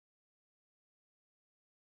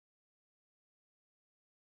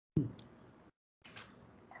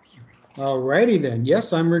Alrighty then.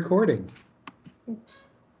 Yes, I'm recording.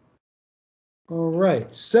 All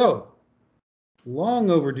right. So,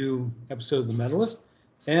 long overdue episode of The Metallist,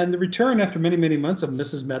 and the return after many, many months of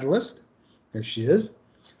Mrs. Metallist. There she is.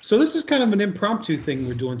 So this is kind of an impromptu thing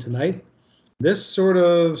we're doing tonight. This sort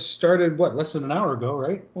of started, less than an hour ago,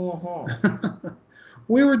 right?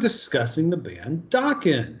 We were discussing the band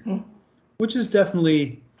Dokken, which is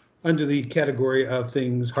definitely under the category of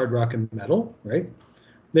things hard rock and metal, right?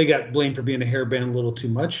 They got blamed for being a hair band a little too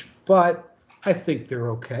much, but I think they're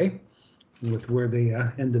okay with where they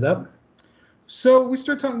ended up. So we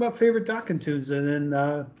started talking about favorite Dokken tunes, and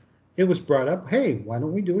then it was brought up, hey, why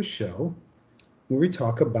don't we do a show where we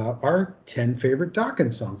talk about our 10 favorite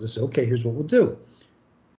Dokken songs? I said, okay, here's what we'll do.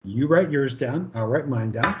 You write yours down, I'll write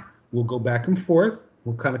mine down. We'll go back and forth.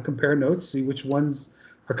 We'll kind of compare notes, see which ones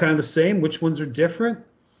are kind of the same, which ones are different.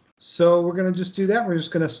 So we're going to just do that. We're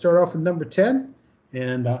just going to start off with number 10,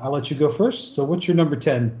 and I'll let you go first. So what's your number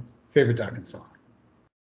 10 favorite Dokken song?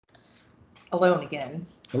 Alone Again.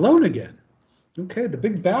 Alone Again. Okay, the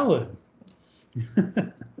big ballad.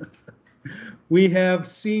 We have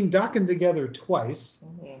seen Dokken together twice.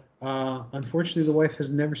 Unfortunately, the wife has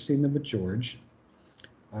never seen them with George.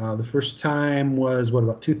 The first time was,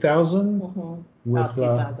 about 2000? With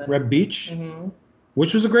 2000. Reb Beach,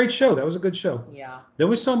 which was a great show. That was a good show. Yeah. Then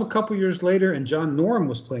we saw him a couple years later, and John Norum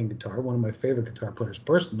was playing guitar, one of my favorite guitar players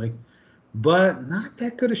personally, but not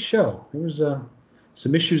that good a show. There was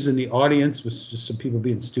some issues in the audience with just some people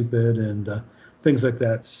being stupid and things like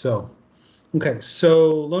that. So, okay,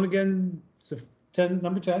 so Alone Again, so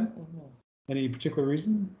number 10. Any particular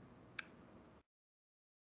reason?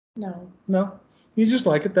 No. You just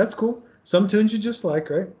like it. That's cool. Some tunes you just like,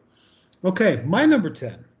 right? Okay, my number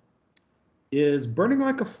 10 is Burning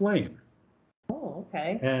Like a Flame. Oh,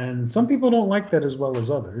 okay. And some people don't like that as well as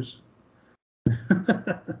others.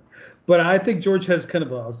 But I think George has kind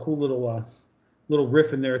of a cool little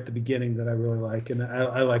riff in there at the beginning that I really like, and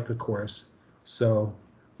I like the chorus. So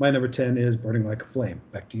my number 10 is Burning Like a Flame.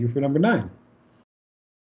 Back to you for number 9.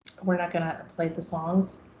 We're not going to play the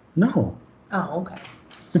songs? No. Oh, okay.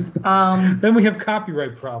 Then we have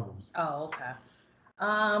copyright problems. Oh, okay.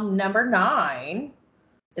 Number 9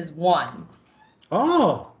 is One.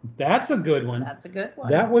 Oh, that's a good one. That's a good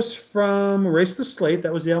one. That was from Erase the Slate.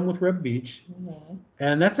 That was the album with Reb Beach.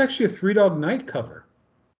 And that's actually a Three Dog Night cover.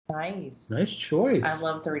 Nice. Nice choice. I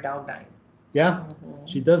love Three Dog Night. Yeah,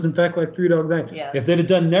 she does in fact like Three Dog Night. Yes. If they'd have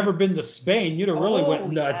done Never Been to Spain, you'd have really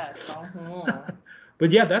went nuts. Yes.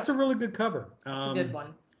 But yeah, that's a really good cover. That's a good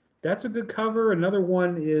one. That's a good cover. Another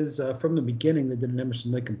one is From the Beginning. They did an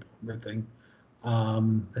Emerson Lake and Palmer thing. I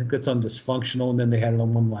think that's on Dysfunctional, and then they had it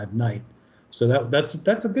on One Live Night. So that's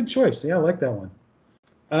a good choice. Yeah, I like that one.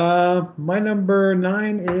 My number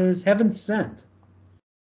 9 is Heaven Sent.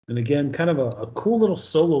 And again, kind of a cool little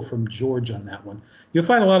solo from George on that one. You'll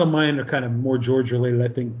find a lot of mine are kind of more George related. I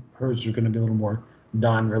think hers are going to be a little more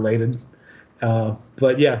Don related.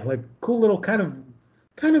 But yeah, like cool little kind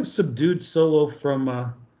of subdued solo from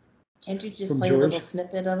Can't you just from play George. a little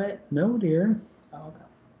snippet of it? No, dear. Oh, okay.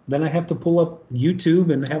 Then I have to pull up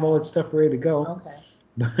YouTube and have all that stuff ready to go. Okay.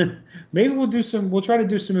 But maybe we'll try to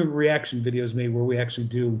do some reaction videos maybe where we actually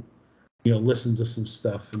do, listen to some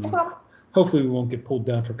stuff. And hopefully we won't get pulled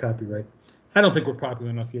down for copyright. I don't think we're popular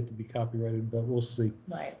enough yet to be copyrighted, but we'll see.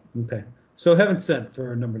 Right. Okay. So Heaven Sent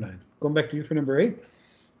for number 9. Going back to you for number 8.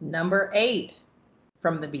 Number 8,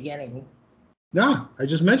 From the Beginning. Ah, I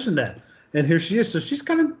just mentioned that. And here she is. So she's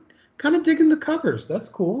kind of digging the covers. That's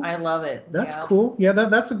cool. I love it. That's cool. Yeah,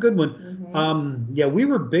 that's a good one. Mm-hmm. We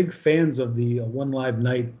were big fans of the One Live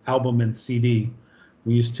Night album and CD.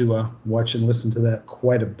 We used to watch and listen to that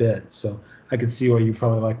quite a bit. So I could see why you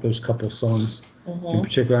probably like those couple songs in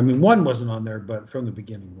particular. I mean, one wasn't on there, but From the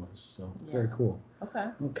Beginning was. So very cool.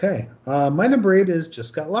 Okay. My number 8 is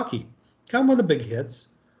Just Got Lucky. Kind of one of the big hits.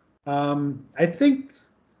 I think,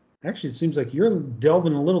 actually, it seems like you're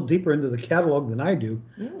delving a little deeper into the catalog than I do.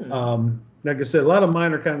 Like I said, a lot of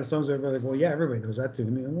mine are kind of the songs that everybody like, well, yeah, everybody knows that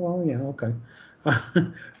tune. Well, yeah, okay.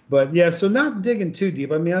 But yeah, so not digging too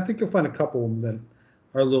deep. I mean, I think you'll find a couple of them that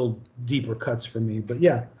are a little deeper cuts for me. But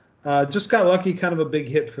yeah, Just Got Lucky, kind of a big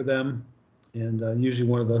hit for them. And usually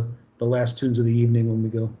one of the last tunes of the evening when we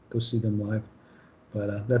go see them live.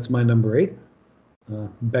 But that's my number 8.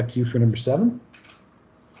 Back to you for number 7.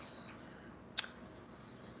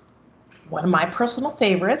 One of my personal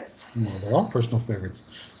favorites. Well, they're all personal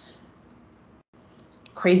favorites.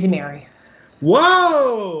 Crazy Mary.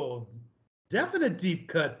 Whoa! Definite deep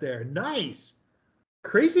cut there. Nice.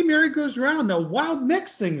 Crazy Mary Goes Round. Now, Wild Mick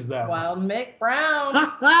sings that Wild Mick Brown.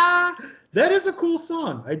 That is a cool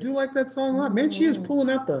song. I do like that song a lot. Man, she is pulling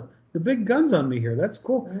out the the big guns on me here. That's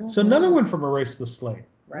cool. So Mhm. another one from Erase the Slate.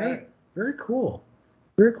 Right. Very cool.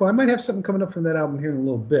 Very cool. I might have something coming up from that album here in a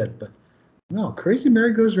little bit, but no, Crazy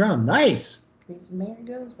Mary Goes Round. Nice. Crazy Mary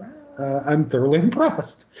Goes Round. I'm thoroughly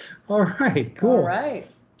impressed. All right, cool. All right.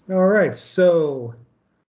 All right, so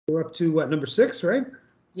we're up to what, number 6, right?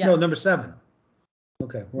 Yes. No, number 7.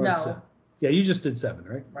 Okay, we're on No. 7. Yeah, you just did 7,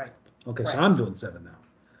 right? Right. Okay, Right. so I'm doing 7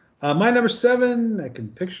 now. My number 7, I can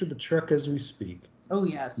picture the truck as we speak. Oh,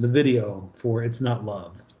 yes. The video for It's Not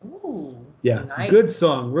Love. Ooh. Yeah, nice. good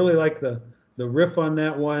song. Really like the riff on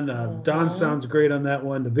that one. Don sounds great on that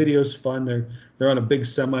one. The video's fun. They're on a big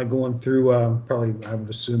semi going through probably, I would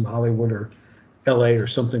assume, Hollywood or LA or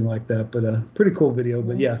something like that. But a pretty cool video.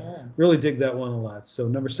 But yeah, really dig that one a lot. So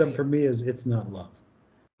number 7 for me is It's Not Love.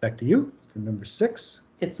 Back to you for number 6.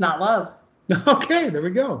 It's Not Love. Okay, there we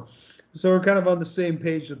go. So we're kind of on the same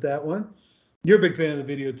page with that one. You're a big fan of the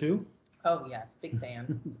video too. Oh, yes. Big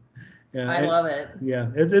fan. Yeah, I love it. Yeah,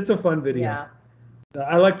 it's a fun video. Yeah.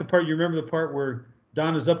 I like the part. You remember the part where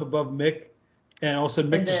Don is up above Mick, and all of a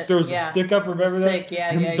sudden Mick just throws the stick up. Remember that? Stick,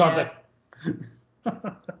 yeah, And Don's like,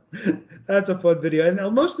 that's a fun video.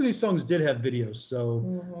 And most of these songs did have videos, so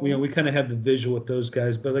we kind of have the visual with those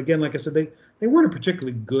guys. But again, like I said, they weren't a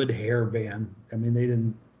particularly good hair band. I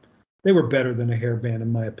mean, they were better than a hair band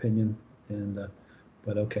in my opinion. And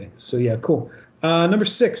but okay, so yeah, cool. Number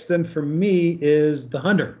 6 then for me is The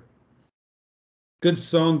Hunter. Good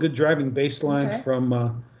song, good driving bass line from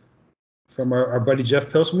our buddy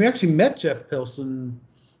Jeff Pilson. We actually met Jeff Pilson,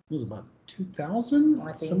 it was about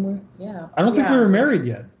 2000 somewhere. Yeah. I don't think we were married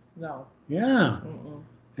yet. No. Yeah.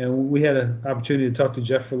 And we had an opportunity to talk to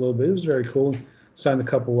Jeff for a little bit. It was very cool. Signed a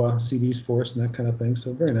couple CDs for us and that kind of thing.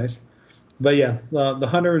 So very nice. But yeah, The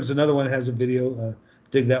Hunter is another one that has a video.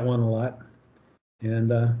 Dig that one a lot. And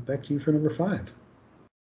back to you for number 5.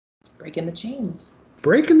 Breaking the Chains.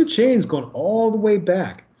 Breaking the Chains, going all the way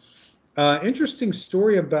back. Interesting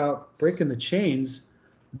story about Breaking the Chains.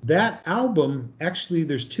 That album, actually,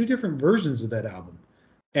 there's 2 different versions of that album.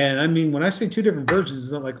 And I mean, when I say 2 different versions,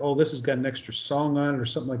 it's not like, oh, this has got an extra song on it or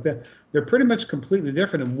something like that. They're pretty much completely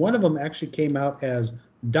different. And one of them actually came out as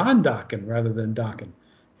Don Dokken rather than Dokken.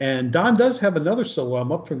 And Don does have another solo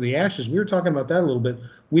album, Up From the Ashes. We were talking about that a little bit.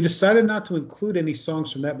 We decided not to include any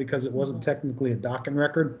songs from that because it wasn't technically a Dokken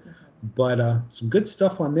record. But some good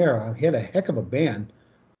stuff on there. He had a heck of a band.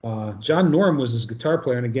 John Norum was his guitar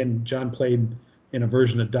player. And again, John played in a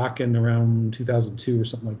version of Dokken around 2002 or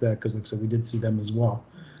something like that, because like I said, we did see them as well.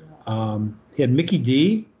 He had Mickey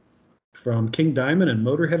D from King Diamond and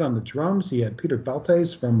Motorhead on the drums. He had Peter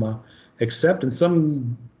Baltes from Accept and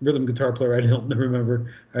some rhythm guitar player I don't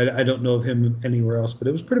remember. I don't know of him anywhere else, but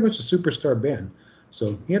it was pretty much a superstar band.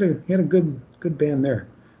 So he had a good band there.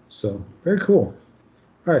 So very cool.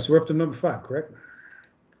 All right, so we're up to number 5, correct? Is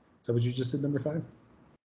that what you just said, number 5?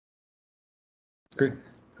 Great.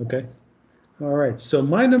 Okay. All right, so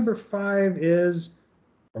my number 5 is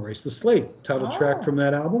Erase the Slate, title track from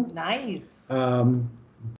that album. Nice.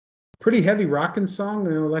 Pretty heavy rocking song.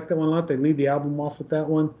 I like that one a lot. They lead the album off with that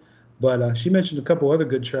one. But she mentioned a couple other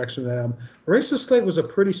good tracks from that album. Erase the Slate was a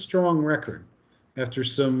pretty strong record after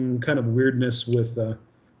some kind of weirdness with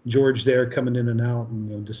George there coming in and out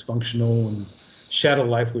and dysfunctional, and Shadow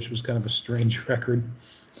Life, which was kind of a strange record.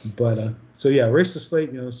 But so yeah, Erase the Slate,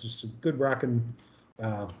 it's just a good rocking,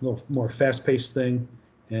 a little more fast-paced thing.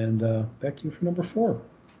 And back to you for number 4.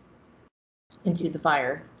 Into the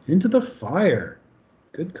Fire. Into the Fire.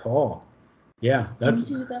 Good call. Yeah, that's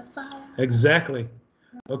Into the Fire. Exactly.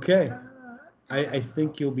 Okay. I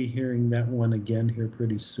think you'll be hearing that one again here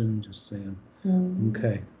pretty soon, just saying.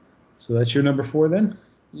 Okay. So that's your number 4 then?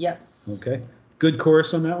 Yes. Okay. Good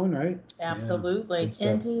chorus on that one, right? Absolutely.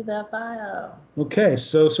 Yeah, Into the Fire. Okay,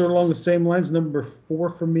 so sort of along the same lines, number 4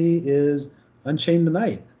 for me is Unchain the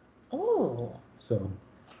Night. Oh. So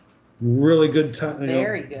really good time.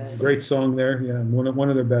 Very good. Great song there. Yeah, one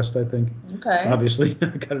of their best, I think. Okay. Obviously,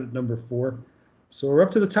 I got it at number 4. So we're up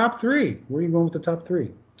to the top 3. Where are you going with the top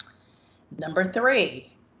 3? Number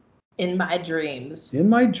 3, In My Dreams. In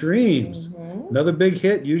My Dreams. Another big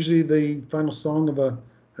hit, usually the final song of a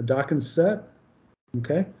Dokken set.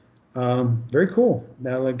 Okay. Very cool.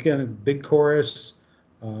 Now, again, big chorus.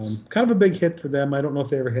 Kind of a big hit for them. I don't know if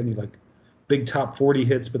they ever had any big top 40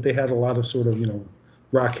 hits, but they had a lot of sort of,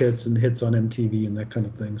 rock hits and hits on MTV and that kind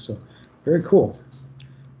of thing. So very cool.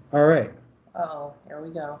 All right. Oh, here we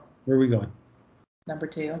go. Where are we going? Number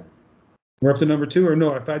 2. We're up to number 2, or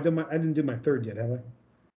no? I didn't do my 3rd yet, have I?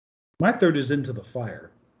 My 3rd is Into the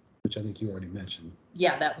Fire, which I think you already mentioned.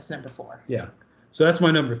 Yeah, that was number 4. Yeah. So that's my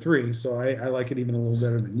number 3. So I like it even a little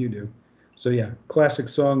better than you do. So yeah, classic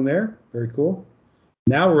song there. Very cool.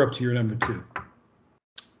 Now we're up to your number 2.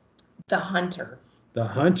 The Hunter. The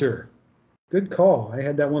Hunter. Good call. I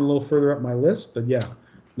had that one a little further up my list, but yeah,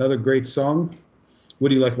 another great song. What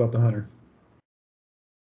do you like about The Hunter?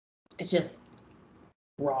 It's just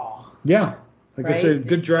raw. Yeah. Like I Right? said,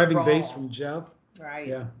 good It's driving raw. bass from Jeff. Right.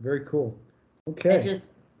 Yeah, very cool. Okay. It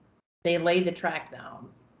just, they lay the track down.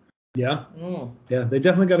 Yeah. Mm, Yeah, they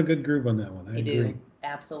definitely got a good groove on that one. I they agree. do.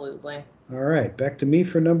 Absolutely. All right, back to me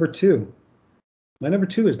for number 2. My number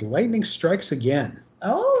 2 is Lightning Strikes Again.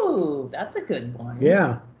 Oh, that's a good one.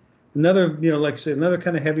 Yeah. Another, like I said, another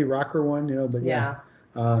kind of heavy rocker one, but yeah.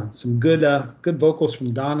 Some good vocals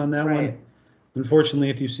from Don on that one. Unfortunately,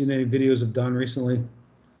 if you've seen any videos of Don recently,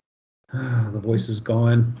 the voice is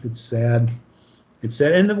gone. It's sad. It's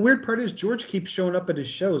sad. And the weird part is George keeps showing up at his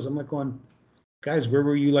shows. I'm like going, guys, where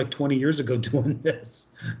were you like 20 years ago doing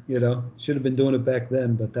this? Should have been doing it back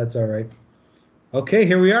then, but that's all right. Okay,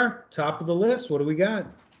 here we are. Top of the list. What do we got?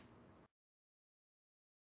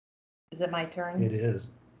 Is it my turn? It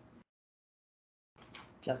is.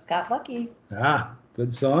 Just Got Lucky. Ah,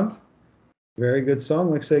 good song. Very good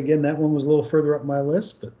song. Like I say again, that one was a little further up my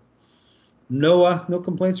list, but no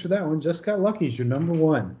complaints for that one. Just Got Lucky is your number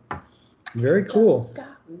 1. Very cool. Just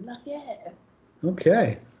Got Lucky.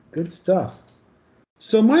 Okay, good stuff.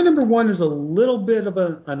 So my number 1 is a little bit of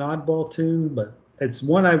an oddball tune, but it's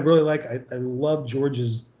one I really like. I love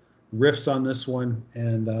George's riffs on this one,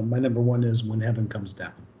 and my number 1 is When Heaven Comes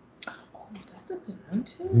Down. That's a good one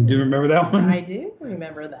too. Do you remember that one? I do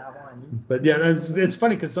remember that one. But yeah, it's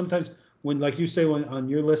funny because sometimes when, like you say, on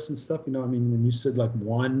your list and stuff, when you said like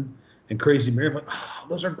One and Crazy Mary, I'm like, oh,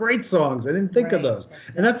 those are great songs. I didn't think of those.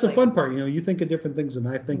 Exactly. And that's the fun part. You think of different things than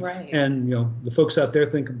I think. Right. And, the folks out there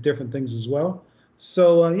think of different things as well.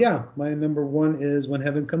 So, yeah, my number 1 is When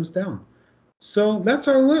Heaven Comes Down. So that's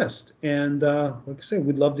our list. And like I say,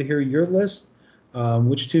 we'd love to hear your list.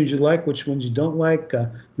 Which tunes you like, which ones you don't like.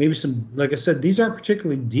 Maybe some, like I said, these aren't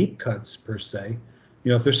particularly deep cuts per se.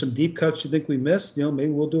 If there's some deep cuts you think we missed, maybe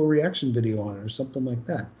we'll do a reaction video on it or something like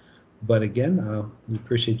that. But again, we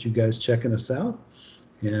appreciate you guys checking us out.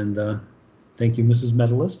 And thank you, Mrs.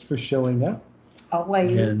 Metallist, for showing up.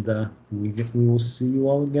 Always. And we will see you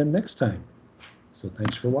all again next time. So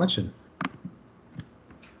thanks for watching.